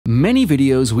Many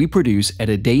videos we produce at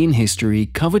A Day in History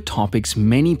cover topics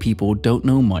many people don't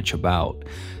know much about.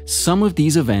 Some of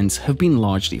these events have been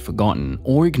largely forgotten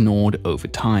or ignored over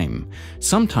time.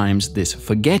 Sometimes this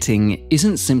forgetting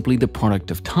isn't simply the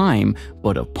product of time,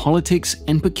 but of politics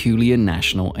and peculiar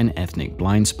national and ethnic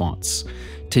blind spots.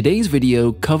 Today's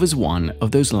video covers one of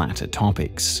those latter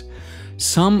topics.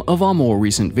 Some of our more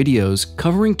recent videos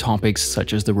covering topics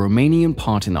such as the Romanian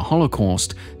part in the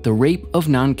Holocaust, the rape of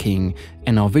Nanking,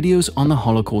 and our videos on the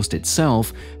Holocaust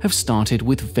itself have started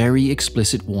with very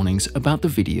explicit warnings about the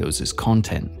videos'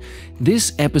 content.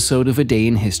 This episode of A Day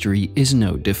in History is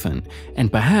no different,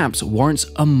 and perhaps warrants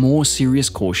a more serious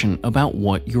caution about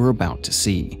what you're about to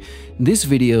see. This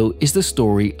video is the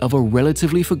story of a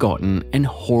relatively forgotten and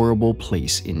horrible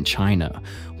place in China,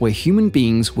 where human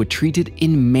beings were treated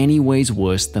in many ways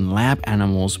worse than lab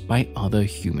animals by other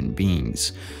human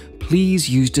beings. Please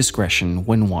use discretion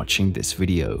when watching this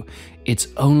video. It's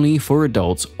only for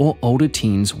adults or older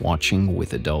teens watching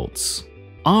with adults.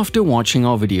 After watching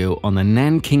our video on the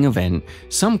Nanking event,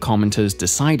 some commenters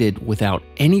decided without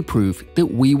any proof that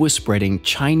we were spreading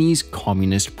Chinese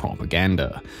communist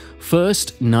propaganda.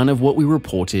 First, none of what we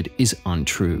reported is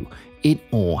untrue. It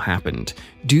all happened.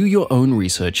 Do your own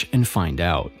research and find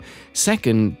out.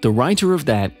 Second, the writer of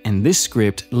that and this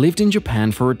script lived in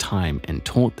Japan for a time and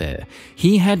taught there.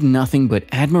 He had nothing but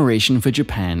admiration for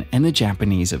Japan and the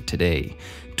Japanese of today.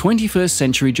 21st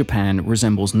century Japan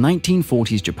resembles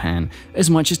 1940s Japan as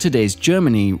much as today's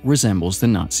Germany resembles the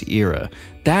Nazi era.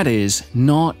 That is,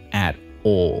 not at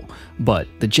all. But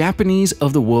the Japanese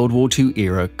of the World War II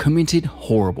era committed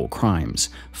horrible crimes.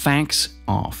 Facts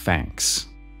are facts.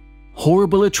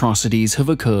 Horrible atrocities have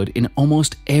occurred in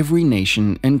almost every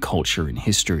nation and culture in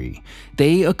history.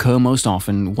 They occur most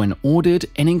often when ordered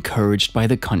and encouraged by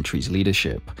the country's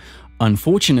leadership.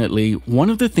 Unfortunately, one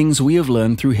of the things we have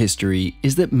learned through history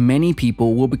is that many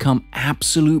people will become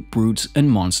absolute brutes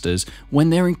and monsters when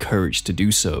they're encouraged to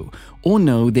do so, or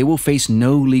know they will face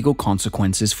no legal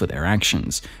consequences for their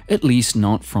actions, at least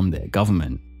not from their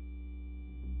government.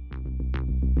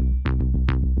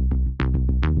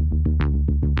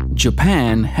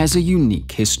 Japan has a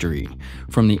unique history.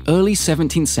 From the early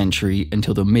 17th century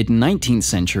until the mid-19th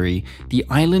century, the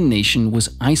island nation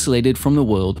was isolated from the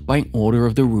world by order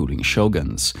of the ruling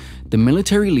shoguns, the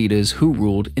military leaders who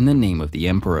ruled in the name of the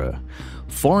emperor.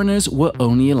 Foreigners were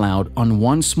only allowed on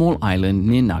one small island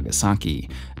near Nagasaki,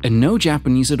 and no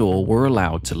Japanese at all were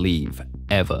allowed to leave,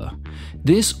 ever.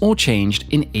 This all changed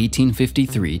in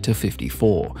 1853 to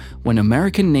 54, when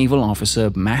American naval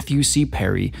officer Matthew C.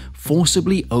 Perry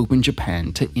forcibly opened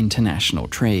Japan to international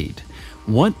trade.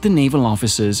 What the naval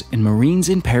officers and Marines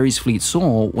in Perry's fleet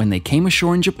saw when they came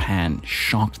ashore in Japan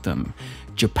shocked them.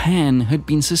 Japan had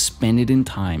been suspended in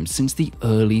time since the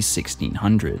early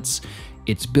 1600s.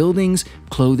 Its buildings,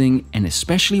 clothing, and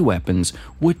especially weapons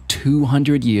were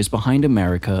 200 years behind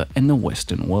America and the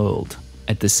Western world.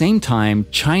 At the same time,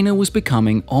 China was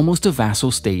becoming almost a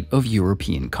vassal state of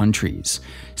European countries.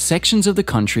 Sections of the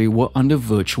country were under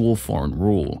virtual foreign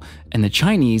rule, and the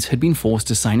Chinese had been forced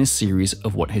to sign a series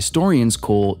of what historians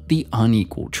call the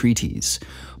Unequal Treaties.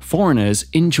 Foreigners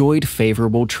enjoyed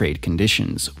favorable trade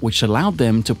conditions, which allowed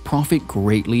them to profit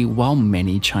greatly while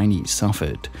many Chinese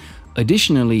suffered.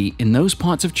 Additionally, in those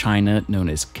parts of China known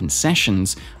as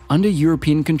concessions, under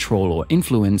European control or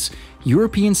influence,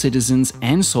 European citizens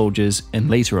and soldiers, and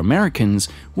later Americans,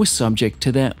 were subject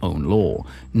to their own law,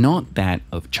 not that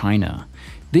of China.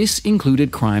 This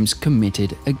included crimes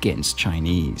committed against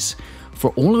Chinese.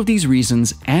 For all of these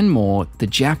reasons and more, the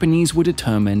Japanese were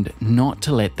determined not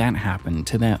to let that happen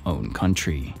to their own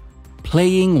country.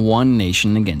 Playing one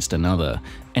nation against another,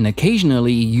 and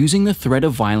occasionally using the threat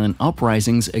of violent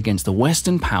uprisings against the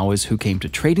Western powers who came to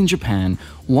trade in Japan,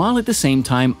 while at the same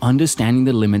time understanding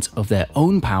the limits of their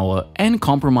own power and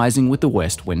compromising with the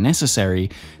West when necessary,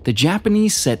 the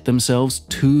Japanese set themselves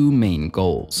two main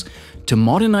goals: to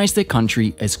modernize their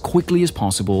country as quickly as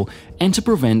possible, and to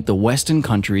prevent the Western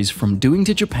countries from doing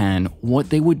to Japan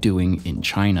what they were doing in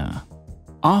China.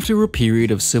 After a period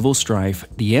of civil strife,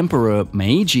 the Emperor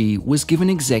Meiji was given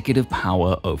executive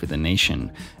power over the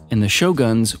nation, and the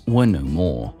shoguns were no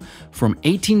more. From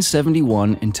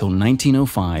 1871 until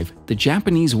 1905, the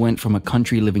Japanese went from a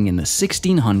country living in the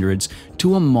 1600s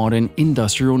to a modern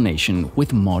industrial nation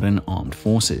with modern armed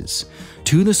forces.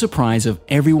 To the surprise of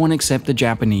everyone except the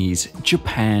Japanese,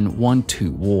 Japan won two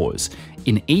wars,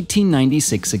 in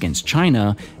 1896 against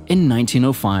China and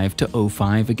 1905 to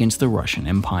 05 against the Russian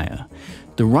Empire.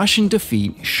 The Russian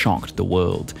defeat shocked the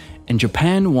world, and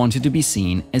Japan wanted to be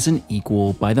seen as an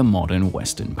equal by the modern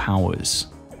Western powers.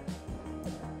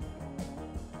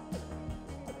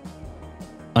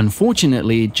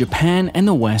 Unfortunately, Japan and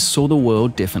the West saw the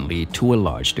world differently to a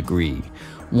large degree.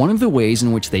 One of the ways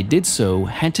in which they did so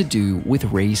had to do with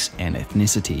race and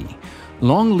ethnicity.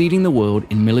 Long leading the world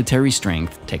in military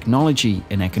strength, technology,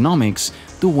 and economics,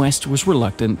 the West was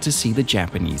reluctant to see the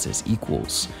Japanese as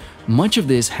equals. Much of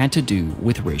this had to do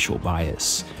with racial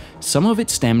bias. Some of it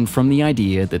stemmed from the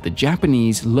idea that the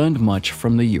Japanese learned much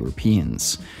from the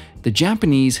Europeans. The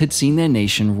Japanese had seen their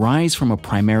nation rise from a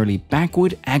primarily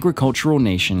backward agricultural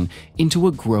nation into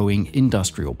a growing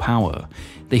industrial power.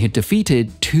 They had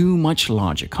defeated two much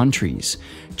larger countries.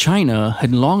 China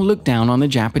had long looked down on the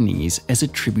Japanese as a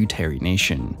tributary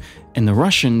nation, and the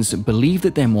Russians believed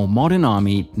that their more modern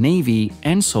army, navy,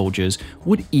 and soldiers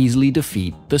would easily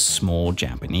defeat the small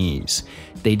Japanese.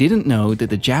 They didn't know that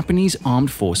the Japanese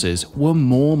armed forces were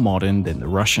more modern than the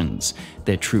Russians,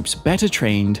 their troops better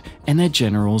trained, and their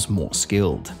generals more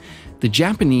skilled. The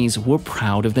Japanese were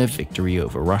proud of their victory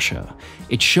over Russia.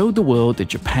 It showed the world that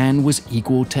Japan was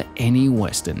equal to any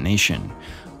Western nation.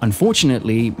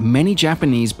 Unfortunately, many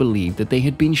Japanese believed that they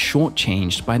had been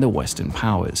shortchanged by the Western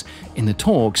powers in the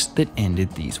talks that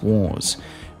ended these wars.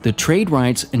 The trade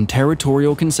rights and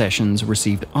territorial concessions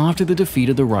received after the defeat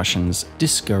of the Russians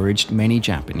discouraged many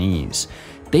Japanese.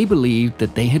 They believed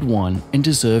that they had won and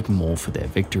deserved more for their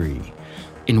victory.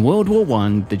 In World War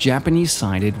I, the Japanese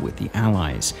sided with the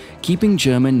Allies, keeping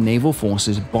German naval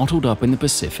forces bottled up in the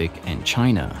Pacific and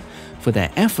China. For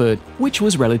their effort, which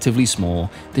was relatively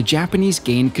small, the Japanese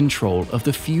gained control of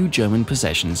the few German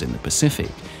possessions in the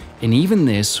Pacific, and even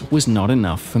this was not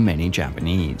enough for many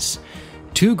Japanese.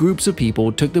 Two groups of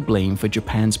people took the blame for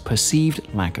Japan's perceived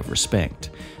lack of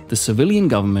respect: the civilian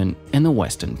government and the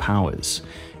Western powers.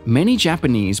 Many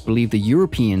Japanese believed the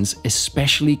Europeans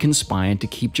especially conspired to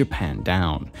keep Japan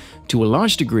down. To a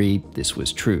large degree, this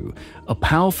was true. A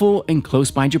powerful and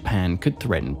close-by Japan could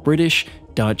threaten British,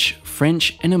 Dutch,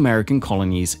 French, and American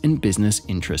colonies and business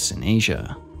interests in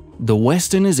Asia. The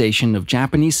westernization of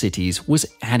Japanese cities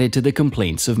was added to the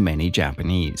complaints of many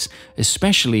Japanese,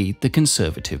 especially the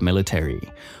conservative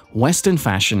military. Western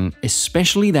fashion,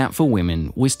 especially that for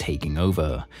women, was taking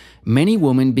over. Many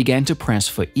women began to press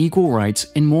for equal rights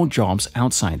and more jobs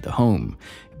outside the home.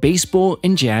 Baseball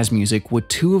and jazz music were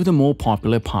two of the more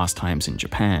popular pastimes in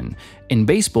Japan, and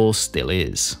baseball still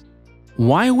is.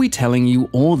 Why are we telling you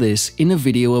all this in a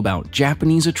video about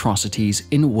Japanese atrocities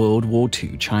in World War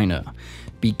II China?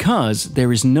 Because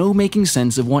there is no making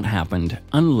sense of what happened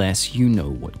unless you know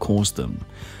what caused them.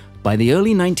 By the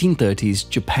early 1930s,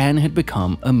 Japan had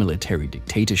become a military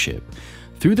dictatorship.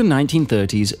 Through the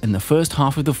 1930s and the first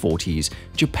half of the 40s,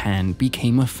 Japan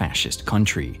became a fascist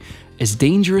country, as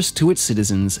dangerous to its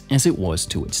citizens as it was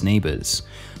to its neighbors.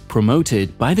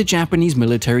 Promoted by the Japanese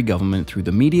military government through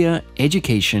the media,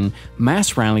 education,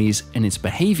 mass rallies, and its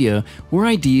behavior were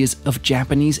ideas of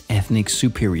Japanese ethnic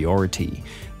superiority,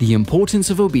 the importance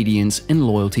of obedience and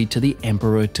loyalty to the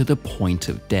emperor to the point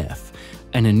of death,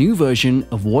 and a new version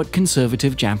of what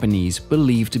conservative Japanese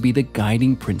believed to be the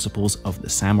guiding principles of the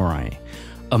samurai.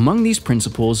 Among these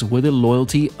principles were the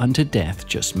loyalty unto death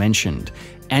just mentioned,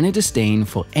 and a disdain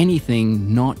for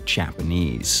anything not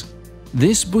Japanese.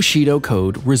 This Bushido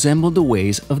code resembled the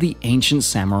ways of the ancient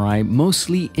samurai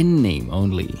mostly in name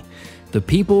only. The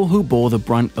people who bore the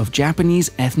brunt of Japanese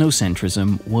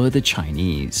ethnocentrism were the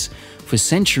Chinese. For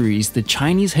centuries, the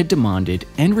Chinese had demanded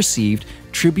and received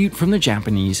tribute from the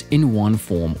Japanese in one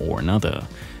form or another.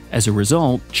 As a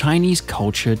result, Chinese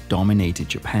culture dominated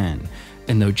Japan.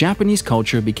 And though Japanese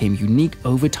culture became unique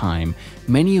over time,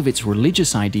 many of its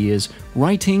religious ideas,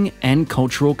 writing, and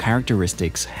cultural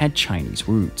characteristics had Chinese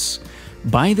roots.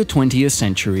 By the 20th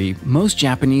century, most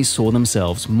Japanese saw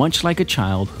themselves much like a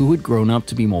child who had grown up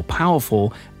to be more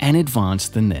powerful and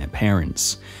advanced than their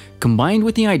parents. Combined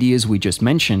with the ideas we just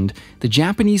mentioned, the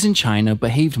Japanese in China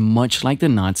behaved much like the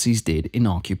Nazis did in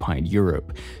occupied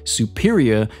Europe,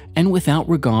 superior and without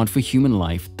regard for human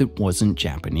life that wasn't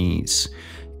Japanese.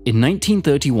 In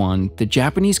 1931, the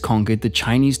Japanese conquered the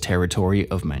Chinese territory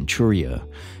of Manchuria.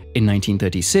 In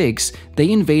 1936,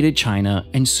 they invaded China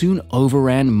and soon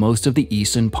overran most of the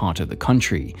eastern part of the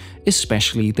country,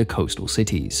 especially the coastal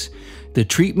cities. The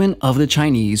treatment of the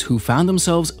Chinese who found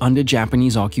themselves under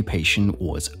Japanese occupation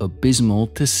was abysmal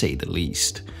to say the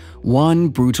least. One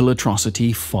brutal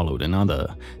atrocity followed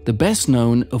another, the best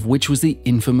known of which was the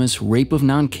infamous Rape of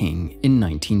Nanking in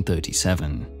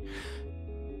 1937.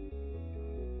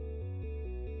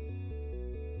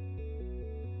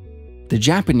 The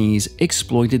Japanese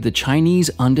exploited the Chinese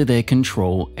under their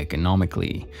control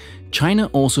economically. China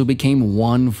also became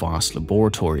one vast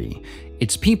laboratory.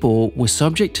 Its people were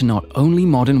subject to not only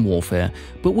modern warfare,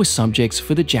 but were subjects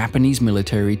for the Japanese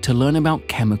military to learn about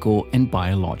chemical and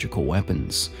biological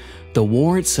weapons. The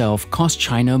war itself cost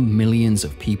China millions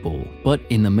of people, but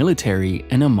in the military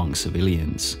and among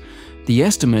civilians. The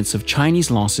estimates of Chinese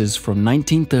losses from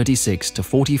 1936 to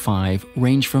 45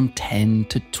 range from 10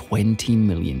 to 20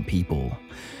 million people.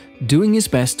 Doing his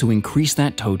best to increase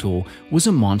that total was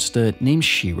a monster named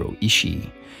Shiro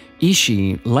Ishii.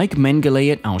 Ishii, like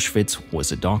Mengele at Auschwitz,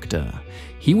 was a doctor.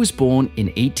 He was born in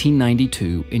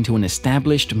 1892 into an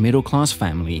established middle-class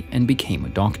family and became a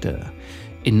doctor.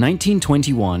 In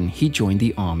 1921, he joined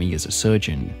the army as a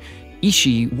surgeon.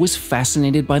 Ishii was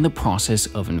fascinated by the process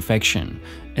of infection,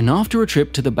 and after a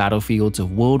trip to the battlefields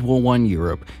of World War I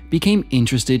Europe, became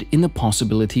interested in the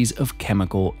possibilities of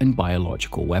chemical and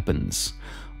biological weapons.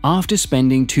 After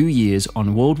spending 2 years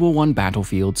on World War I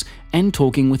battlefields and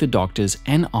talking with the doctors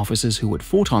and officers who had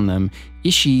fought on them,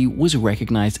 Ishii was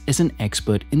recognized as an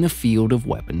expert in the field of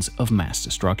weapons of mass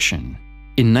destruction.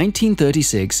 In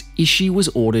 1936, Ishii was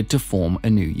ordered to form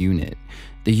a new unit.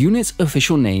 The unit's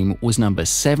official name was number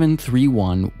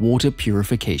 731 Water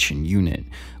Purification Unit,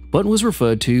 but was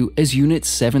referred to as Unit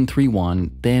 731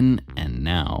 then and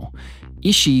now.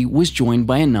 Ishii was joined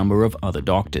by a number of other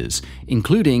doctors,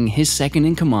 including his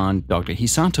second-in-command, Dr.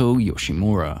 Hisato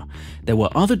Yoshimura. There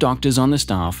were other doctors on the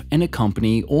staff and a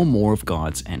company or more of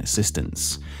guards and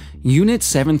assistants. Unit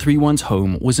 731's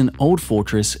home was an old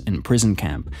fortress and prison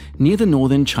camp near the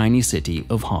northern Chinese city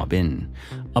of Harbin.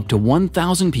 Up to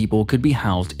 1,000 people could be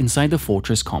housed inside the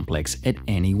fortress complex at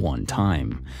any one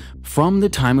time. From the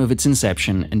time of its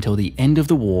inception until the end of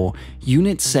the war,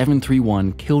 Unit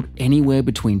 731 killed anywhere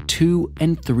between 200,000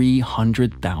 and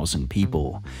 300,000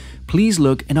 people. Please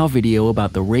look at our video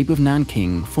about the rape of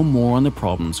Nanking for more on the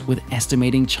problems with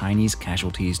estimating Chinese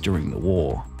casualties during the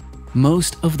war.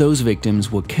 Most of those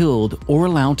victims were killed or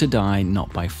allowed to die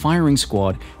not by firing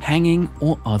squad, hanging,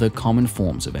 or other common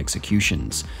forms of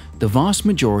executions. The vast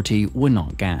majority were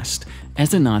not gassed, as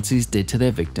the Nazis did to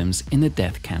their victims in the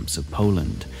death camps of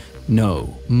Poland.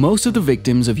 No, most of the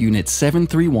victims of Unit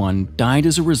 731 died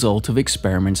as a result of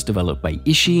experiments developed by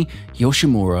Ishii,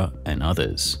 Yoshimura, and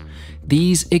others.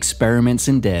 These experiments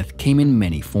in death came in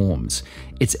many forms.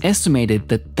 It's estimated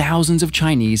that thousands of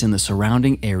Chinese in the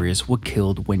surrounding areas were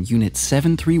killed when Unit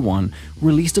 731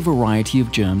 released a variety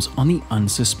of germs on the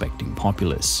unsuspecting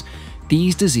populace.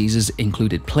 These diseases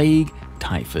included plague,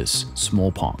 typhus,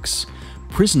 smallpox.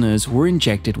 Prisoners were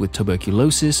injected with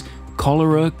tuberculosis,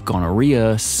 cholera,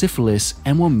 gonorrhea, syphilis,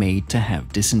 and were made to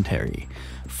have dysentery.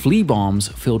 Flea bombs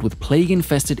filled with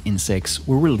plague-infested insects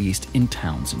were released in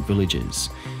towns and villages.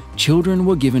 Children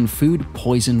were given food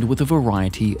poisoned with a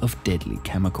variety of deadly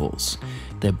chemicals.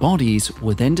 Their bodies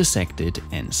were then dissected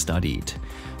and studied.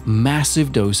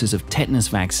 Massive doses of tetanus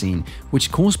vaccine,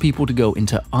 which caused people to go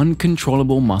into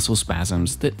uncontrollable muscle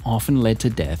spasms that often led to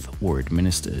death, were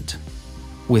administered.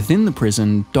 Within the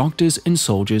prison, doctors and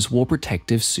soldiers wore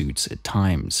protective suits at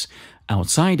times.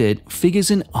 Outside it,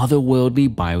 figures in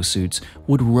otherworldly biosuits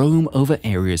would roam over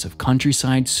areas of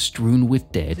countryside strewn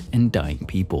with dead and dying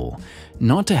people,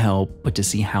 not to help but to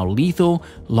see how lethal,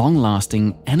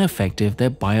 long-lasting, and effective their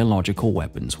biological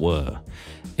weapons were.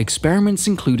 Experiments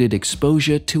included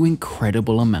exposure to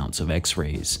incredible amounts of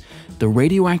X-rays. The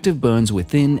radioactive burns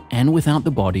within and without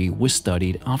the body were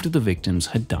studied after the victims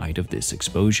had died of this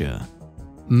exposure.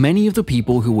 Many of the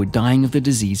people who were dying of the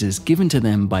diseases given to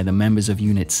them by the members of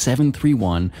Unit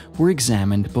 731 were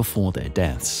examined before their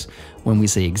deaths. When we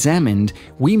say examined,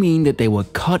 we mean that they were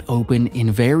cut open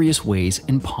in various ways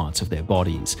in parts of their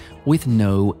bodies, with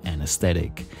no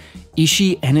anesthetic.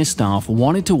 Ishii and his staff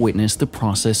wanted to witness the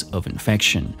process of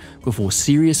infection before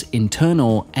serious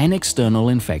internal and external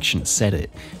infections set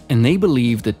it, and they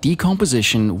believed that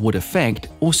decomposition would affect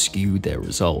or skew their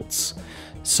results.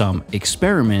 Some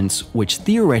experiments, which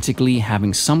theoretically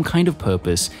having some kind of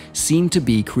purpose, seem to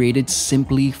be created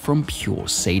simply from pure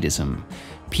sadism.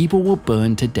 People were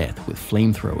burned to death with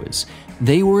flamethrowers.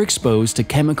 They were exposed to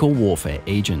chemical warfare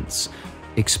agents.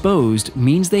 Exposed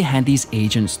means they had these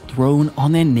agents thrown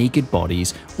on their naked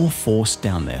bodies or forced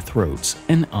down their throats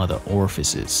and other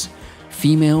orifices.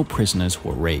 Female prisoners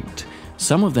were raped,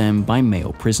 some of them by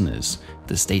male prisoners.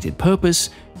 The stated purpose?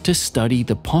 To study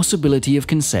the possibility of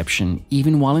conception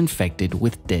even while infected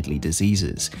with deadly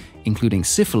diseases, including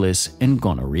syphilis and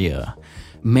gonorrhea.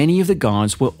 Many of the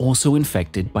guards were also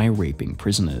infected by raping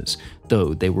prisoners,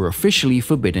 though they were officially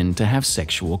forbidden to have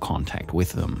sexual contact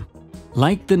with them.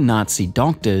 Like the Nazi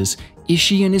doctors,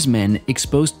 Ishii and his men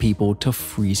exposed people to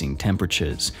freezing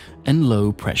temperatures and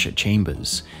low-pressure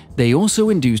chambers. They also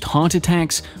induced heart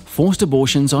attacks, forced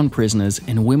abortions on prisoners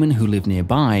and women who live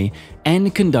nearby,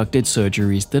 and conducted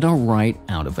surgeries that are right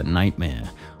out of a nightmare.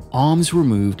 Arms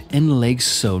removed and legs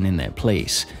sewn in their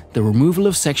place, the removal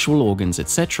of sexual organs,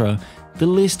 etc. The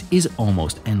list is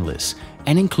almost endless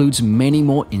and includes many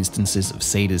more instances of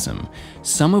sadism,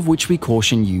 some of which we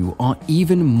caution you are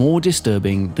even more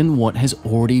disturbing than what has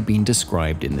already been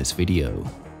described in this video.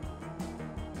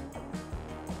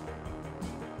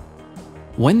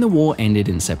 When the war ended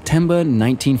in September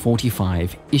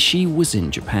 1945, Ishii was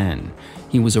in Japan.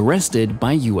 He was arrested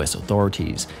by US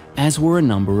authorities, as were a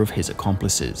number of his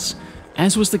accomplices.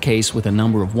 As was the case with a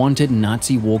number of wanted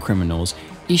Nazi war criminals,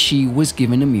 Ishii was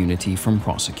given immunity from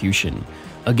prosecution.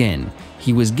 Again,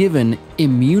 he was given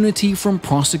immunity from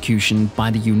prosecution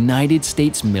by the United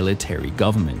States military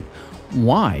government.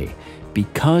 Why?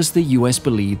 Because the US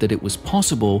believed that it was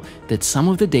possible that some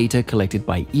of the data collected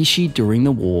by Ishii during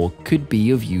the war could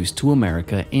be of use to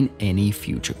America in any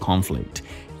future conflict.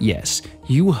 Yes,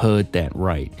 you heard that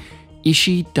right.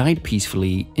 Ishii died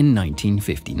peacefully in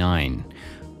 1959.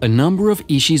 A number of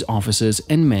Ishii's officers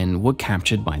and men were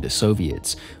captured by the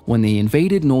Soviets when they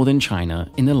invaded northern China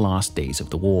in the last days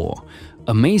of the war.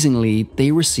 Amazingly,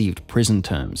 they received prison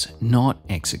terms, not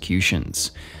executions.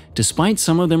 Despite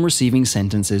some of them receiving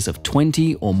sentences of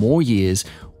 20 or more years,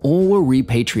 all were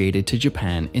repatriated to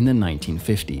Japan in the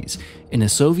 1950s in a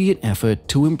Soviet effort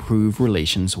to improve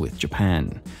relations with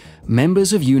Japan.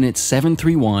 Members of Unit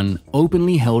 731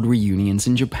 openly held reunions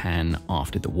in Japan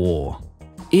after the war.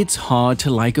 It's hard to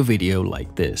like a video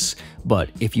like this, but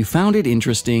if you found it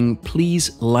interesting,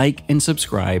 please like and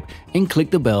subscribe and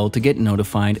click the bell to get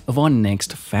notified of our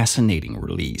next fascinating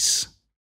release.